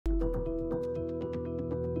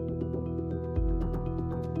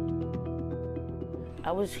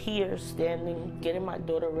I was here standing, getting my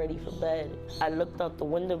daughter ready for bed. I looked out the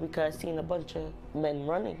window because I seen a bunch of men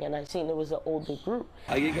running, and I seen it was an older group.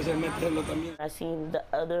 I seen the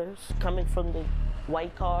others coming from the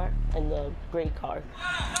white car and the gray car.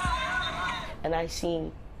 And I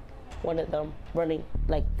seen one of them running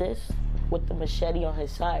like this with the machete on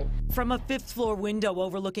his side. From a fifth-floor window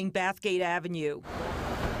overlooking Bathgate Avenue,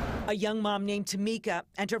 a young mom named Tamika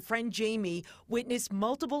and her friend Jamie witnessed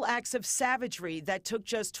multiple acts of savagery that took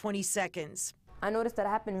just 20 seconds. I noticed that it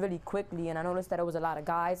happened really quickly, and I noticed that it was a lot of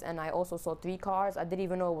guys, and I also saw 3 cars. I didn't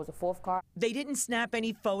even know it was a 4th car. They didn't snap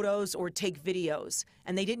any photos or take videos,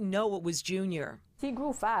 and they didn't know it was Junior. He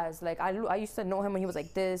grew fast. Like, I used to know him when he was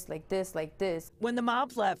like this, like this, like this. When the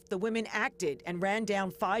mob left, the women acted and ran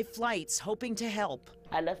down 5 flights, hoping to help.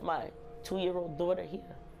 I left my 2-year-old daughter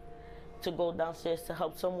here to go downstairs to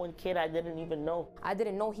help someone kid I didn't even know. I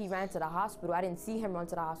didn't know he ran to the hospital. I didn't see him run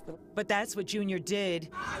to the hospital. But that's what Junior did.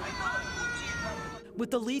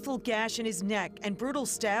 With the lethal gash in his neck and brutal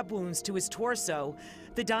stab wounds to his torso,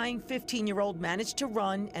 the dying 15-year-old managed to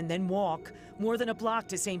run and then walk more than a block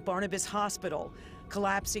to St. Barnabas Hospital,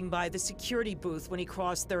 collapsing by the security booth when he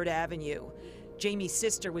crossed 3rd Avenue. Jamie's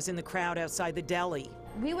sister was in the crowd outside the deli.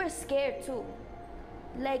 We were scared too.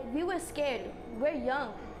 Like, we were scared. We're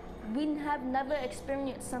young. We have never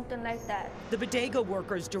experienced something like that. The bodega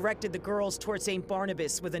workers directed the girls toward St.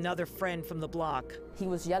 Barnabas with another friend from the block. He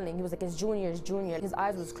was yelling. He was like, it's Junior, it's Junior. His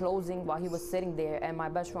eyes was closing while he was sitting there, and my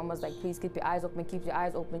best friend was like, please keep your eyes open, keep your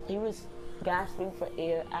eyes open. He was gasping for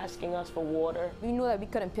air, asking us for water. We knew that we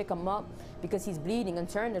couldn't pick him up because he's bleeding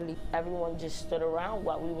internally. Everyone just stood around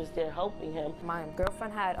while we was there helping him. My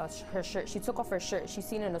girlfriend had her shirt. She took off her shirt. She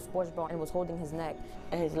seen it in a sports bra and was holding his neck.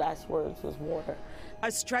 And his last words was water.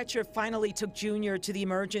 A stretcher finally took Junior to the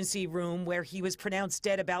emergency room where he was pronounced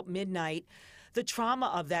dead about midnight. The trauma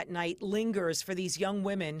of that night lingers for these young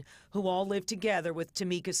women who all lived together with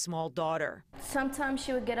Tamika's small daughter. Sometimes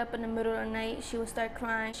she would get up in the middle of the night, she would start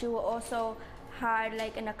crying. She would also hide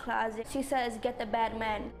like in a closet. She says, get the bad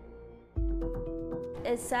man.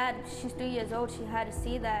 It's sad, she's 3 years old, she had to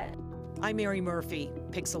see that. I'm Mary Murphy,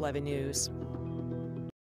 Pix 11 News.